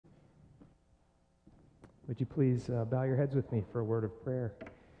Would you please bow your heads with me for a word of prayer?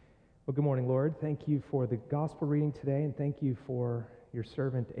 Well, good morning, Lord. Thank you for the gospel reading today, and thank you for your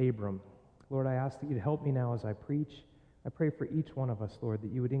servant Abram. Lord, I ask that you'd help me now as I preach. I pray for each one of us, Lord,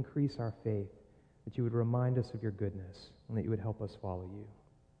 that you would increase our faith, that you would remind us of your goodness, and that you would help us follow you.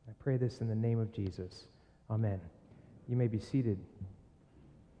 I pray this in the name of Jesus. Amen. You may be seated.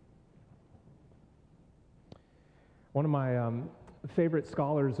 One of my favorite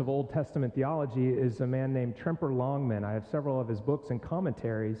scholars of Old Testament theology is a man named Tremper Longman. I have several of his books and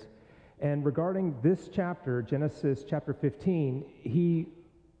commentaries. And regarding this chapter, Genesis chapter 15, he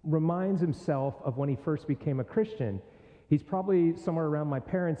reminds himself of when he first became a Christian. He's probably somewhere around my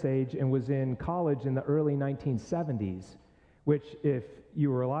parents' age and was in college in the early 1970s, which, if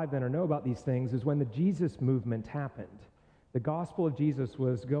you were alive then or know about these things, is when the Jesus movement happened. The gospel of Jesus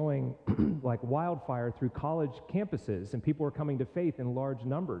was going like wildfire through college campuses, and people were coming to faith in large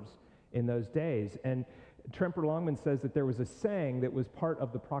numbers in those days. And Tremper Longman says that there was a saying that was part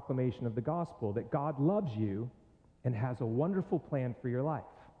of the proclamation of the gospel, that God loves you and has a wonderful plan for your life.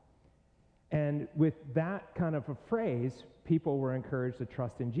 And with that kind of a phrase, people were encouraged to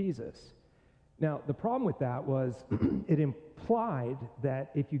trust in Jesus. Now, the problem with that was it implied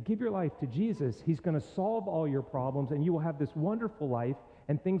that if you give your life to Jesus, he's going to solve all your problems and you will have this wonderful life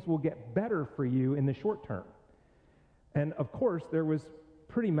and things will get better for you in the short term. And of course, there was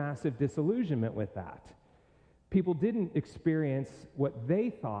pretty massive disillusionment with that. People didn't experience what they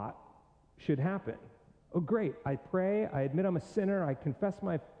thought should happen. Oh, great, I pray, I admit I'm a sinner, I confess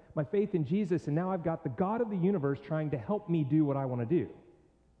my faith in Jesus, and now I've got the God of the universe trying to help me do what I want to do.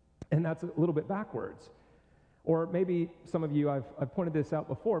 And that's a little bit backwards. Or maybe some of you, I've pointed this out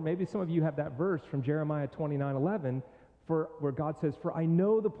before, maybe some of you have that verse from Jeremiah 29:11 where God says, "For I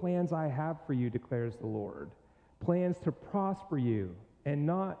know the plans I have for you, declares the Lord. Plans to prosper you and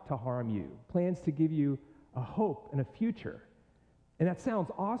not to harm you. Plans to give you a hope and a future." And that sounds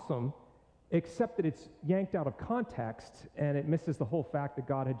awesome, except that it's yanked out of context and it misses the whole fact that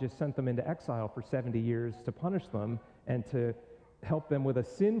God had just sent them into exile for 70 years to punish them and to help them with a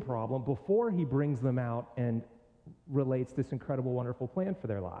sin problem before he brings them out and relates this incredible, wonderful plan for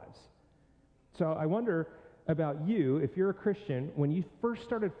their lives. So I wonder about you, if you're a Christian, when you first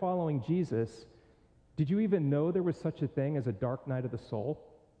started following Jesus, did you even know there was such a thing as a dark night of the soul?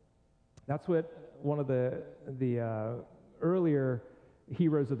 That's what one of the earlier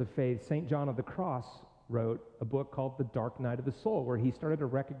heroes of the faith, St. John of the Cross, wrote a book called The Dark Night of the Soul, where he started to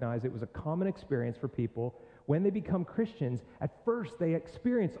recognize it was a common experience for people. When they become Christians, at first they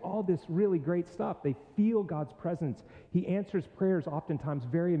experience all this really great stuff. They feel God's presence. He answers prayers oftentimes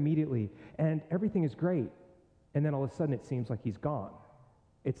very immediately, and everything is great. And then all of a sudden it seems like he's gone.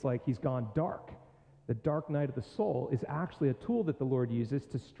 It's like he's gone dark. The dark night of the soul is actually a tool that the Lord uses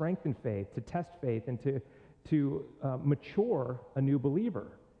to strengthen faith, to test faith, and to mature a new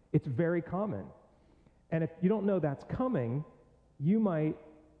believer. It's very common. And if you don't know that's coming, you might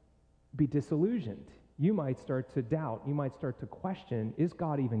be disillusioned. You might start to doubt. You might start to question, is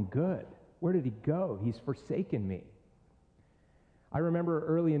God even good? Where did he go? He's forsaken me. I remember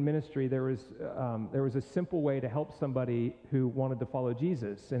early in ministry, there was a simple way to help somebody who wanted to follow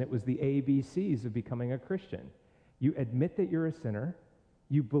Jesus, and it was the ABCs of becoming a Christian. You admit that you're a sinner,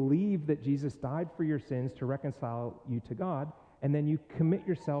 you believe that Jesus died for your sins to reconcile you to God, and then you commit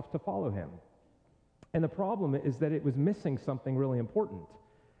yourself to follow him. And the problem is that it was missing something really important.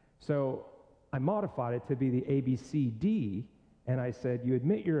 So I modified it to be the ABCD, and I said, you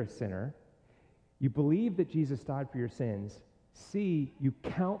admit you're a sinner, you believe that Jesus died for your sins, C, you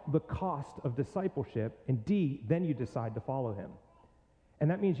count the cost of discipleship, and D, then you decide to follow him.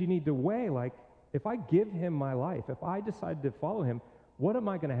 And that means you need to weigh, like, if I give him my life, if I decide to follow him, what am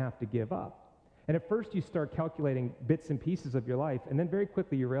I going to have to give up? And at first you start calculating bits and pieces of your life, and then very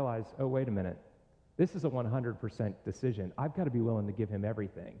quickly you realize, oh, wait a minute, this is a 100% decision. I've got to be willing to give him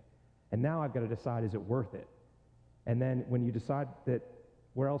everything. And now I've got to decide, is it worth it? And then when you decide that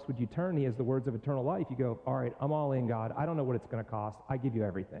where else would you turn? He has the words of eternal life. You go, all right, I'm all in, God. I don't know what it's going to cost. I give you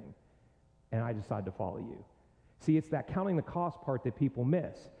everything. And I decide to follow you. See, it's that counting the cost part that people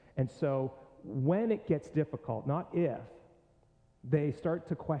miss. And so when it gets difficult, not if, they start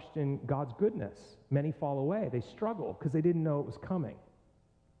to question God's goodness. Many fall away. They struggle because they didn't know it was coming.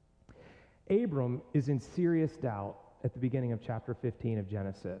 Abram is in serious doubt at the beginning of chapter 15 of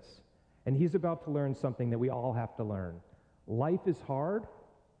Genesis. And he's about to learn something that we all have to learn. Life is hard,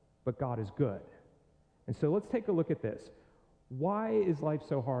 but God is good. And so let's take a look at this. Why is life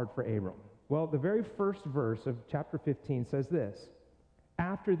so hard for Abram? Well, the very first verse of chapter 15 says this: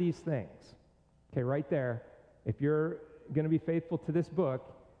 after these things. Okay, right there, if you're going to be faithful to this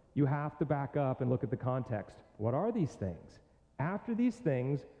book, you have to back up and look at the context. What are these things? After these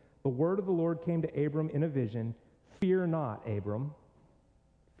things, the word of the Lord came to Abram in a vision. Fear not, Abram.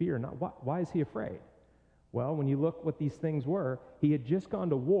 Fear not. Why is he afraid? Well, when you look what these things were, he had just gone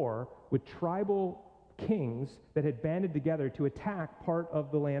to war with tribal kings that had banded together to attack part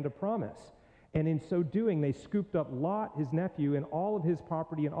of the land of promise. And in so doing, they scooped up Lot, his nephew, and all of his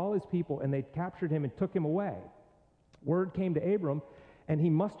property and all his people, and they captured him and took him away. Word came to Abram, and he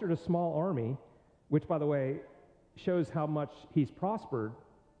mustered a small army, which, by the way, shows how much he's prospered.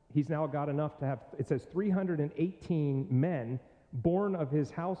 He's now got enough to have, it says, 318 men born of his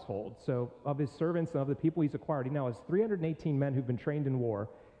household, so of his servants and of the people he's acquired. He now has 318 men who've been trained in war.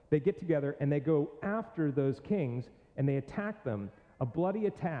 They get together, and they go after those kings, and they attack them, a bloody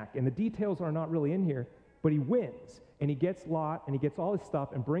attack. And the details are not really in here, but he wins, and he gets Lot, and he gets all his stuff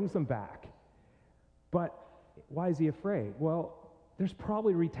and brings them back. But why is he afraid? Well, there's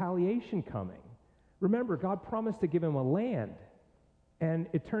probably retaliation coming. Remember, God promised to give him a land, and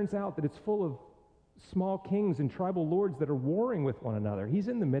it turns out that it's full of small kings and tribal lords that are warring with one another. He's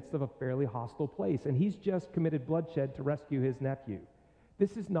in the midst of a fairly hostile place, and he's just committed bloodshed to rescue his nephew.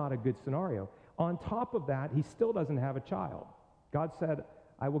 This is not a good scenario. On top of that, he still doesn't have a child. God said,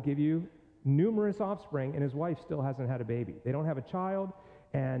 I will give you numerous offspring, and his wife still hasn't had a baby. They don't have a child,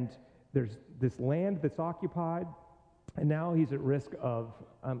 and there's this land that's occupied, and now he's at risk of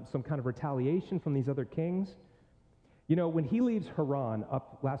some kind of retaliation from these other kings. You know, when he leaves Haran,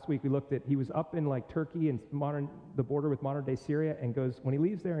 up last week we looked at, he was up in like Turkey and the border with modern day Syria, and when he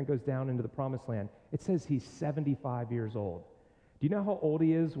leaves there and goes down into the promised land, it says he's 75 years old. Do you know how old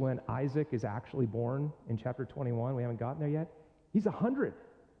he is when Isaac is actually born in chapter 21? We haven't gotten there yet. He's 100.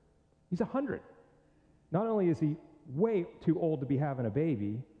 He's 100. Not only is he way too old to be having a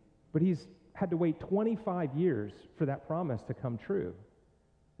baby, but he's had to wait 25 years for that promise to come true.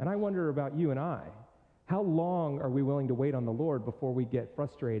 And I wonder about you and I. How long are we willing to wait on the Lord before we get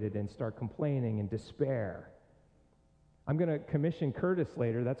frustrated and start complaining and despair? I'm going to commission Curtis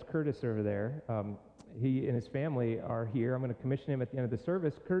later. That's Curtis over there. He and his family are here. I'm going to commission him at the end of the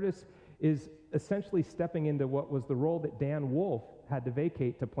service. Curtis is essentially stepping into what was the role that Dan Wolf had to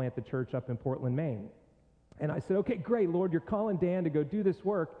vacate to plant the church up in Portland, Maine. And I said, okay, great, Lord, you're calling Dan to go do this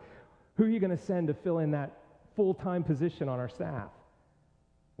work. Who are you going to send to fill in that full-time position on our staff?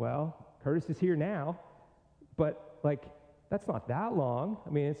 Well, Curtis is here now, but like, that's not that long.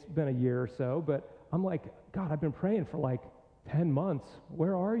 I mean, it's been a year or so, but I'm like, God, I've been praying for like 10 months.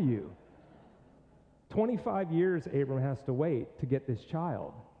 Where are you? 25 years Abram has to wait to get this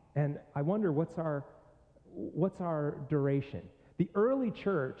child. And I wonder what's our duration? The early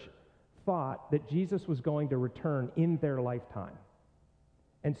church thought that Jesus was going to return in their lifetime.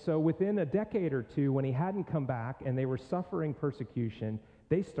 And so within a decade or two, when he hadn't come back and they were suffering persecution,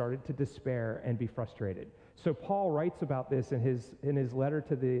 they started to despair and be frustrated. So Paul writes about this in his letter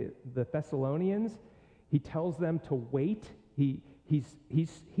to the Thessalonians. He tells them to wait.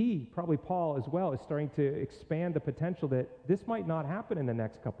 Probably Paul as well, is starting to expand the potential that this might not happen in the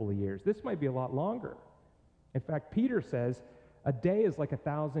next couple of years. This might be a lot longer. In fact, Peter says, a day is like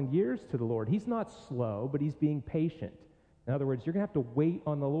 1,000 years to the Lord. He's not slow, but he's being patient. In other words, you're going to have to wait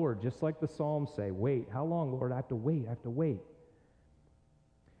on the Lord, just like the Psalms say. Wait. How long, Lord? I have to wait. I have to wait.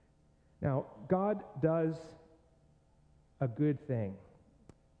 Now, God does a good thing.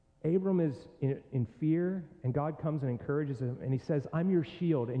 Abram is in fear, and God comes and encourages him, and he says, I'm your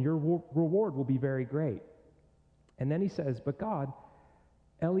shield, and your reward will be very great. And then he says, but God,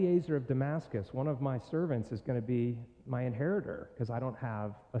 Eliezer of Damascus, one of my servants, is going to be my inheritor, because I don't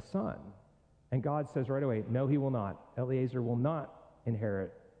have a son. And God says right away, no, he will not. Eliezer will not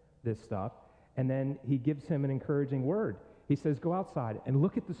inherit this stuff. And then he gives him an encouraging word. He says, go outside and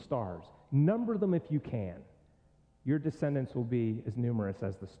look at the stars. Number them if you can. Your descendants will be as numerous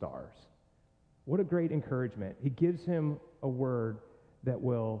as the stars. What a great encouragement. He gives him a word that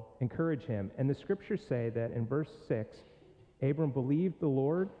will encourage him. And the scriptures say that in verse 6, Abram believed the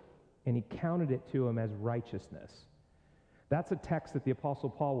Lord, and he counted it to him as righteousness. That's a text that the Apostle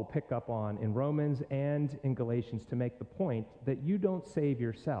Paul will pick up on in Romans and in Galatians to make the point that you don't save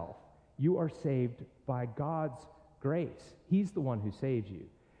yourself. You are saved by God's grace. He's the one who saves you.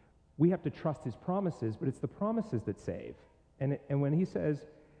 We have to trust his promises, but it's the promises that save. And when he says,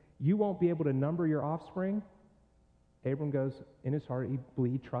 you won't be able to number your offspring, Abram goes, in his heart,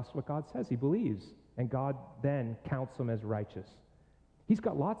 he trusts what God says. He believes. And God then counts him as righteous. He's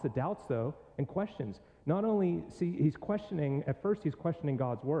got lots of doubts, though, and questions. Not only, he's questioning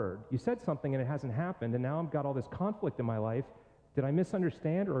God's word. You said something and it hasn't happened, and now I've got all this conflict in my life. Did I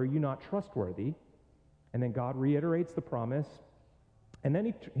misunderstand, or are you not trustworthy? And then God reiterates the promise. And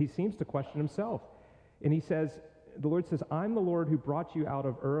then he seems to question himself. And he says, the Lord says, I'm the Lord who brought you out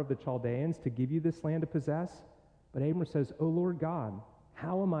of Ur of the Chaldeans to give you this land to possess. But Abram says, O Lord God,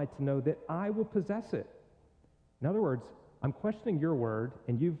 how am I to know that I will possess it? In other words, I'm questioning your word,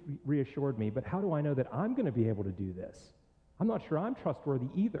 and you've reassured me, but how do I know that I'm going to be able to do this? I'm not sure I'm trustworthy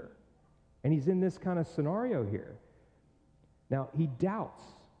either. And he's in this kind of scenario here. Now, he doubts.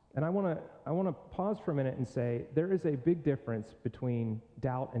 And I want to pause for a minute and say there is a big difference between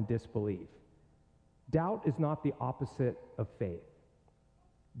doubt and disbelief. Doubt is not the opposite of faith.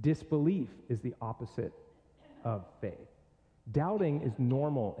 Disbelief is the opposite of faith. Doubting is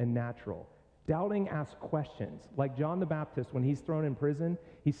normal and natural. Doubting asks questions. Like John the Baptist, when he's thrown in prison,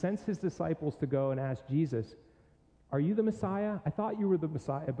 he sends his disciples to go and ask Jesus, are you the Messiah? I thought you were the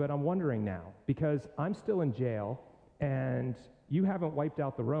Messiah, but I'm wondering now, because I'm still in jail, and you haven't wiped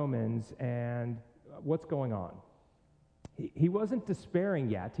out the Romans, and what's going on? He wasn't despairing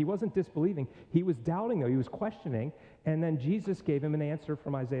yet. He wasn't disbelieving. He was doubting, though. He was questioning, and then Jesus gave him an answer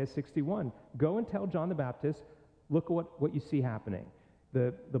from Isaiah 61. Go and tell John the Baptist, look at what you see happening.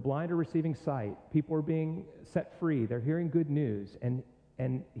 The blind are receiving sight. People are being set free. They're hearing good news, and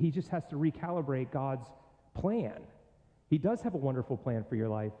he just has to recalibrate God's plan. He does have a wonderful plan for your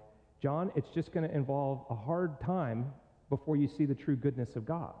life. John, it's just going to involve a hard time before you see the true goodness of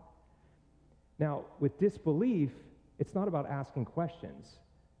God. Now, with disbelief, it's not about asking questions.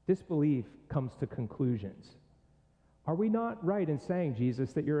 Disbelief comes to conclusions. Are we not right in saying,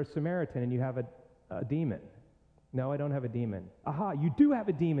 Jesus, that you're a Samaritan and you have a demon? No, I don't have a demon. Aha, you do have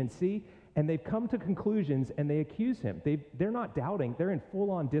a demon, see? And they've come to conclusions and they accuse him. They're not doubting. They're in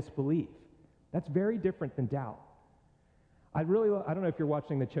full-on disbelief. That's very different than doubt. I don't know if you're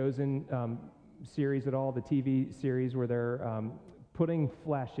watching the Chosen series at all, the TV series where they're putting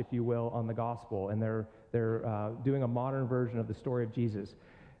flesh, if you will, on the gospel, and they're doing a modern version of the story of Jesus.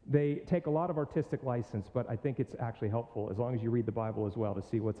 They take a lot of artistic license, but I think it's actually helpful, as long as you read the Bible as well, to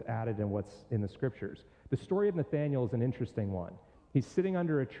see what's added and what's in the scriptures. The story of Nathaniel is an interesting one. He's sitting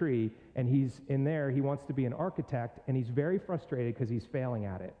under a tree, and he's in there. He wants to be an architect, and he's very frustrated because he's failing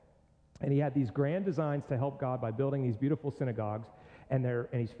at it. And he had these grand designs to help God by building these beautiful synagogues, and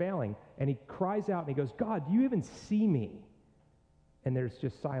he's failing. And he cries out, and he goes, God, do you even see me? And there's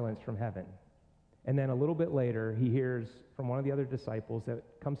just silence from heaven. And then a little bit later, he hears from one of the other disciples that,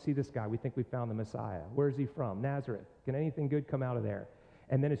 come see this guy. We think we found the Messiah. Where's he from? Nazareth. Can anything good come out of there?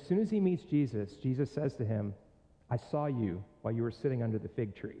 And then as soon as he meets Jesus, Jesus says to him, I saw you while you were sitting under the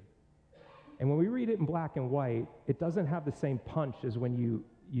fig tree. And when we read it in black and white, it doesn't have the same punch as when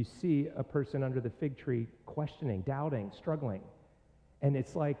you see a person under the fig tree questioning, doubting, struggling. And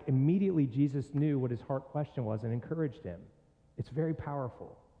it's like immediately Jesus knew what his heart question was and encouraged him. It's very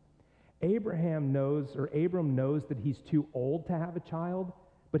powerful. Abram knows that he's too old to have a child,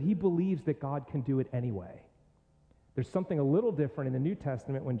 but he believes that God can do it anyway. There's something a little different in the New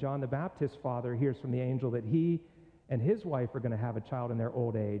Testament when John the Baptist's father hears from the angel that he and his wife are going to have a child in their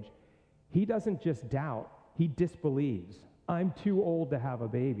old age. He doesn't just doubt, he disbelieves. I'm too old to have a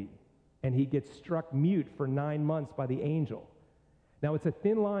baby. And he gets struck mute for 9 months by the angel. Now, it's a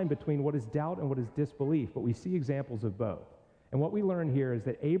thin line between what is doubt and what is disbelief, but we see examples of both. And what we learn here is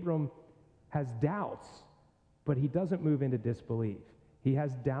that Abram has doubts, but he doesn't move into disbelief. He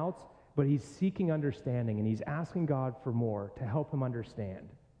has doubts, but he's seeking understanding, and he's asking God for more to help him understand.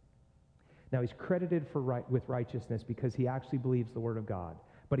 Now, he's credited with righteousness because he actually believes the word of God.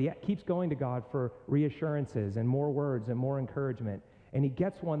 But he keeps going to God for reassurances and more words and more encouragement. And he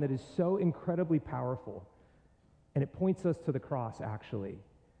gets one that is so incredibly powerful. And it points us to the cross, actually.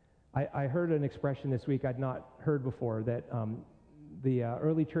 I heard an expression this week I'd not heard before, that the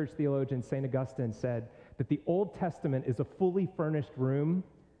early church theologian St. Augustine said that the Old Testament is a fully furnished room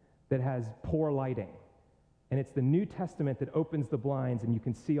that has poor lighting. And it's the New Testament that opens the blinds and you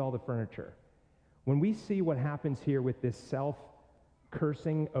can see all the furniture. When we see what happens here with this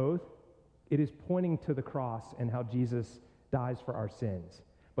self-cursing oath, it is pointing to the cross and how Jesus dies for our sins.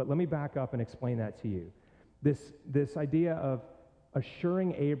 But let me back up and explain that to you. This idea of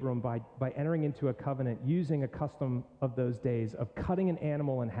assuring Abram by entering into a covenant using a custom of those days of cutting an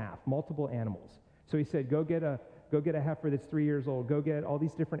animal in half, multiple animals. So he said, go get a heifer that's 3 years old, go get all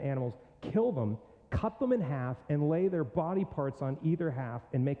these different animals, kill them, cut them in half, and lay their body parts on either half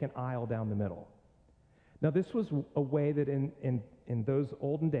and make an aisle down the middle. Now, this was a way that in those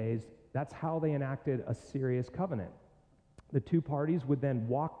olden days, that's how they enacted a serious covenant. The two parties would then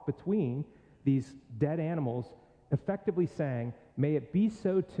walk between these dead animals, effectively saying, may it be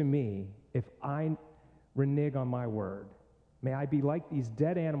so to me if I renege on my word. May I be like these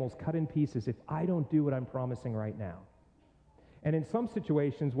dead animals cut in pieces if I don't do what I'm promising right now. And in some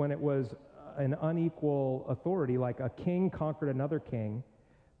situations, when it was an unequal authority, like a king conquered another king,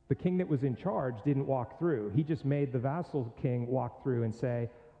 the king that was in charge didn't walk through. He just made the vassal king walk through and say,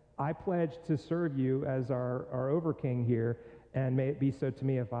 I pledge to serve you as our over-king here, and may it be so to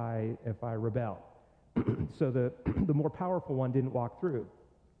me if I rebel. So the more powerful one didn't walk through.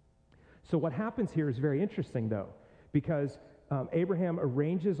 So what happens here is very interesting, though, because Abraham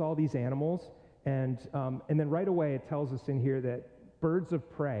arranges all these animals, and then right away it tells us in here that birds of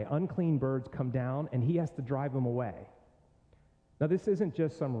prey, unclean birds, come down, and he has to drive them away. Now, this isn't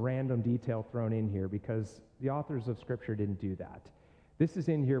just some random detail thrown in here, because the authors of Scripture didn't do that. This is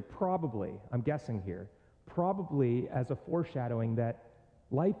in here probably, I'm guessing here, probably as a foreshadowing that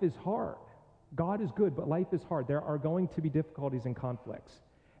life is hard. God is good, but life is hard. There are going to be difficulties and conflicts.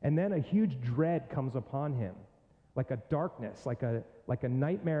 And then a huge dread comes upon him, like a darkness, like a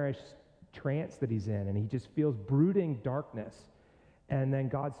nightmarish trance that he's in, and he just feels brooding darkness. And then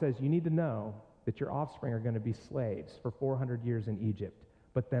God says, you need to know that your offspring are going to be slaves for 400 years in Egypt,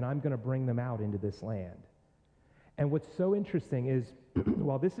 but then I'm going to bring them out into this land. And what's so interesting is,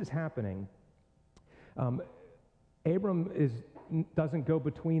 while this is happening, Abram doesn't go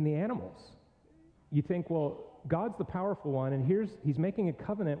between the animals. You think, well, God's the powerful one, and he's making a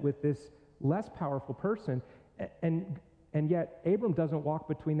covenant with this less powerful person, and yet Abram doesn't walk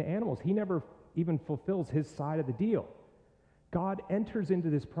between the animals. He never even fulfills his side of the deal. God enters into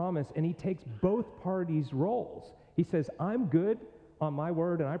this promise, and he takes both parties' roles. He says, I'm good on my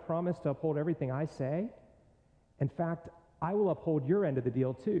word, and I promise to uphold everything I say. In fact, I will uphold your end of the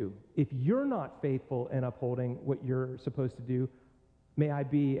deal too. If you're not faithful in upholding what you're supposed to do, may I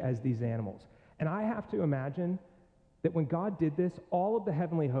be as these animals. And I have to imagine that when God did this, all of the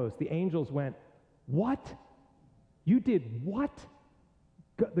heavenly hosts, the angels went, what? You did what?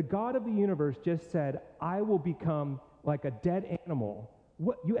 The God of the universe just said, I will become like a dead animal.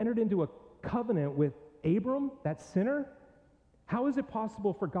 What? You entered into a covenant with Abram, that sinner? How is it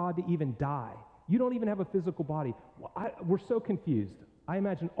possible for God to even die? You don't even have a physical body. We're so confused. I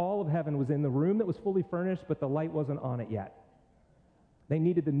imagine all of heaven was in the room that was fully furnished, but the light wasn't on it yet. They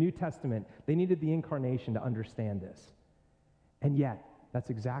needed the New Testament. They needed the incarnation to understand this. And yet, that's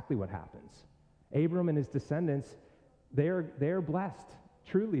exactly what happens. Abram and his descendants, they're blessed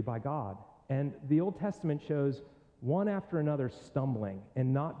truly by God. And the Old Testament shows one after another stumbling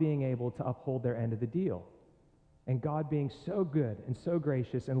and not being able to uphold their end of the deal. And God being so good and so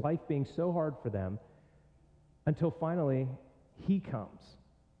gracious and life being so hard for them until finally he comes.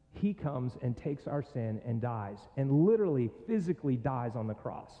 He comes and takes our sin and dies, and literally physically dies on the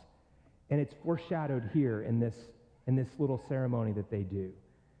cross. And it's foreshadowed here in this little ceremony that they do.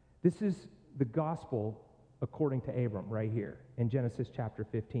 This is the gospel according to Abram right here in Genesis chapter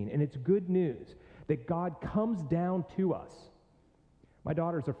 15. And it's good news that God comes down to us. My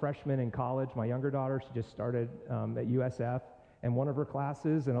daughter's a freshman in college. My younger daughter, she just started at USF, and one of her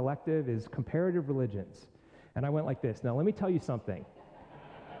classes, an elective, is comparative religions. And I went like this. Now, let me tell you something.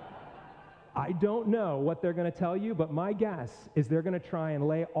 I don't know what they're going to tell you, but my guess is they're going to try and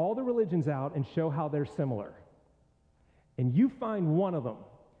lay all the religions out and show how they're similar. And you find one of them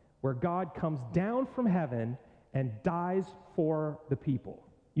where God comes down from heaven and dies for the people.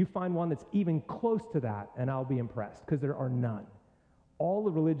 You find one that's even close to that, and I'll be impressed, because there are none. All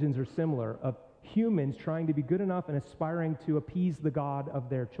the religions are similar, of humans trying to be good enough and aspiring to appease the God of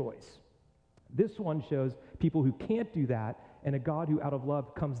their choice. This one shows people who can't do that, and a God who out of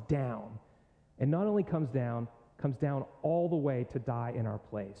love comes down. And not only comes down all the way to die in our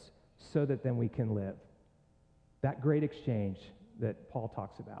place, so that then we can live. That great exchange that Paul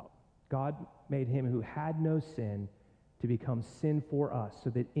talks about. God made him who had no sin to become sin for us,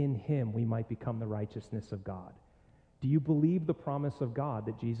 so that in him we might become the righteousness of God. Do you believe the promise of God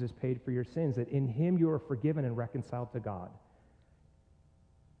that Jesus paid for your sins, that in him you are forgiven and reconciled to God?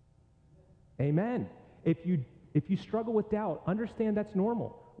 Amen. If you struggle with doubt, understand that's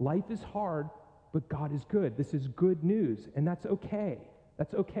normal. Life is hard, but God is good. This is good news, and that's okay.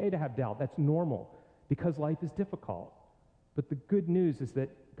 That's okay to have doubt. That's normal, because life is difficult. But the good news is that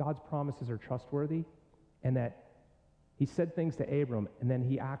God's promises are trustworthy, and that he said things to Abram, and then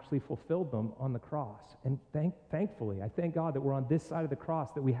he actually fulfilled them on the cross. And thankfully, I thank God that we're on this side of the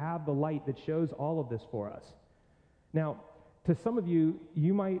cross, that we have the light that shows all of this for us. Now, to some of you,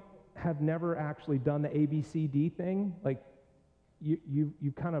 you might have never actually done the ABCD thing. Like,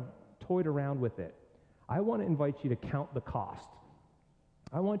 you kind of toyed around with it. I want to invite you to count the cost.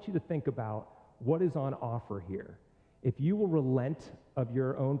 I want you to think about what is on offer here. If you will relent of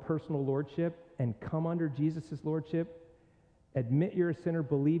your own personal lordship and come under Jesus' lordship, admit you're a sinner,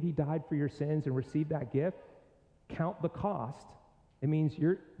 believe he died for your sins, and receive that gift, count the cost. It means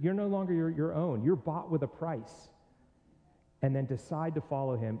you're no longer your own. You're bought with a price. And then decide to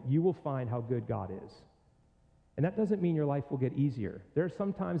follow him. You will find how good God is. And that doesn't mean your life will get easier. There are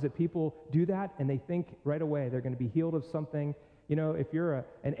some times that people do that and they think right away they're going to be healed of something. You know, if you're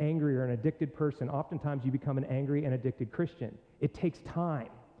an angry or an addicted person, oftentimes you become an angry and addicted Christian. It takes time.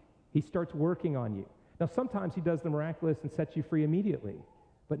 He starts working on you. Now, sometimes he does the miraculous and sets you free immediately,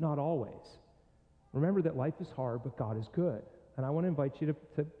 but not always. Remember that life is hard, but God is good. And I want to invite you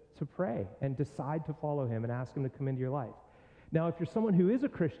to pray and decide to follow him and ask him to come into your life. Now, if you're someone who is a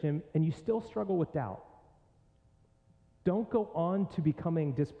Christian and you still struggle with doubt, don't go on to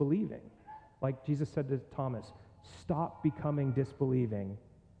becoming disbelieving. Like Jesus said to Thomas, stop becoming disbelieving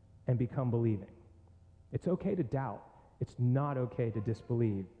and become believing. It's okay to doubt. It's not okay to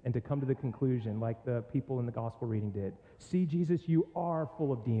disbelieve and to come to the conclusion like the people in the gospel reading did. See, Jesus, you are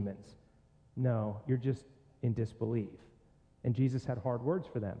full of demons. No, you're just in disbelief. And Jesus had hard words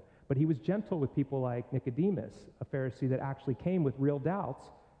for them. But he was gentle with people like Nicodemus, a Pharisee that actually came with real doubts,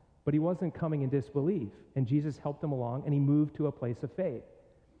 but he wasn't coming in disbelief. And Jesus helped him along, and he moved to a place of faith.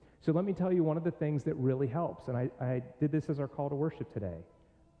 So let me tell you one of the things that really helps, and I did this as our call to worship today,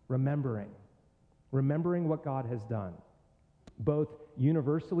 remembering what God has done. Both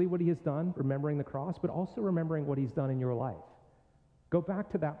universally what he has done, remembering the cross, but also remembering what he's done in your life. Go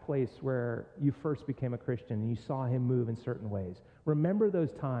back to that place where you first became a Christian and you saw him move in certain ways. Remember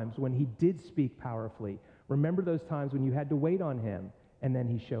those times when he did speak powerfully. Remember those times when you had to wait on him and then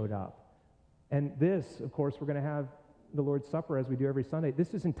he showed up. And this, of course, we're going to have the Lord's Supper as we do every Sunday.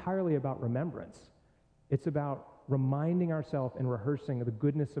 This is entirely about remembrance. It's about reminding ourselves and rehearsing the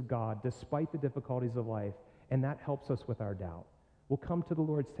goodness of God despite the difficulties of life, and that helps us with our doubt. We'll come to the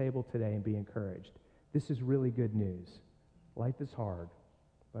Lord's table today and be encouraged. This is really good news. Life is hard,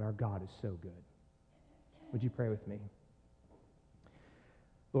 but our God is so good. Would you pray with me?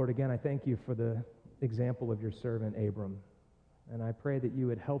 Lord, again, I thank you for the example of your servant Abram, and I pray that you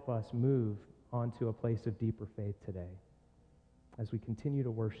would help us move onto a place of deeper faith today. As we continue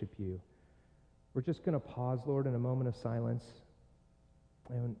to worship you, we're just going to pause, Lord, in a moment of silence,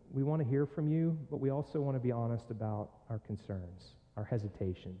 and we want to hear from you, but we also want to be honest about our concerns, our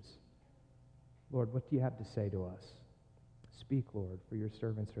hesitations. Lord, what do you have to say to us? Speak, Lord, for your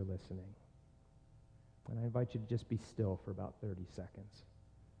servants are listening. And I invite you to just be still for about 30 seconds.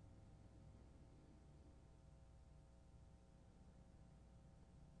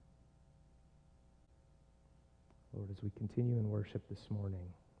 Lord, as we continue in worship this morning,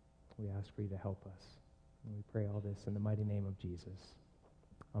 we ask for you to help us. And we pray all this in the mighty name of Jesus.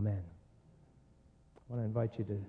 Amen. I want to invite you to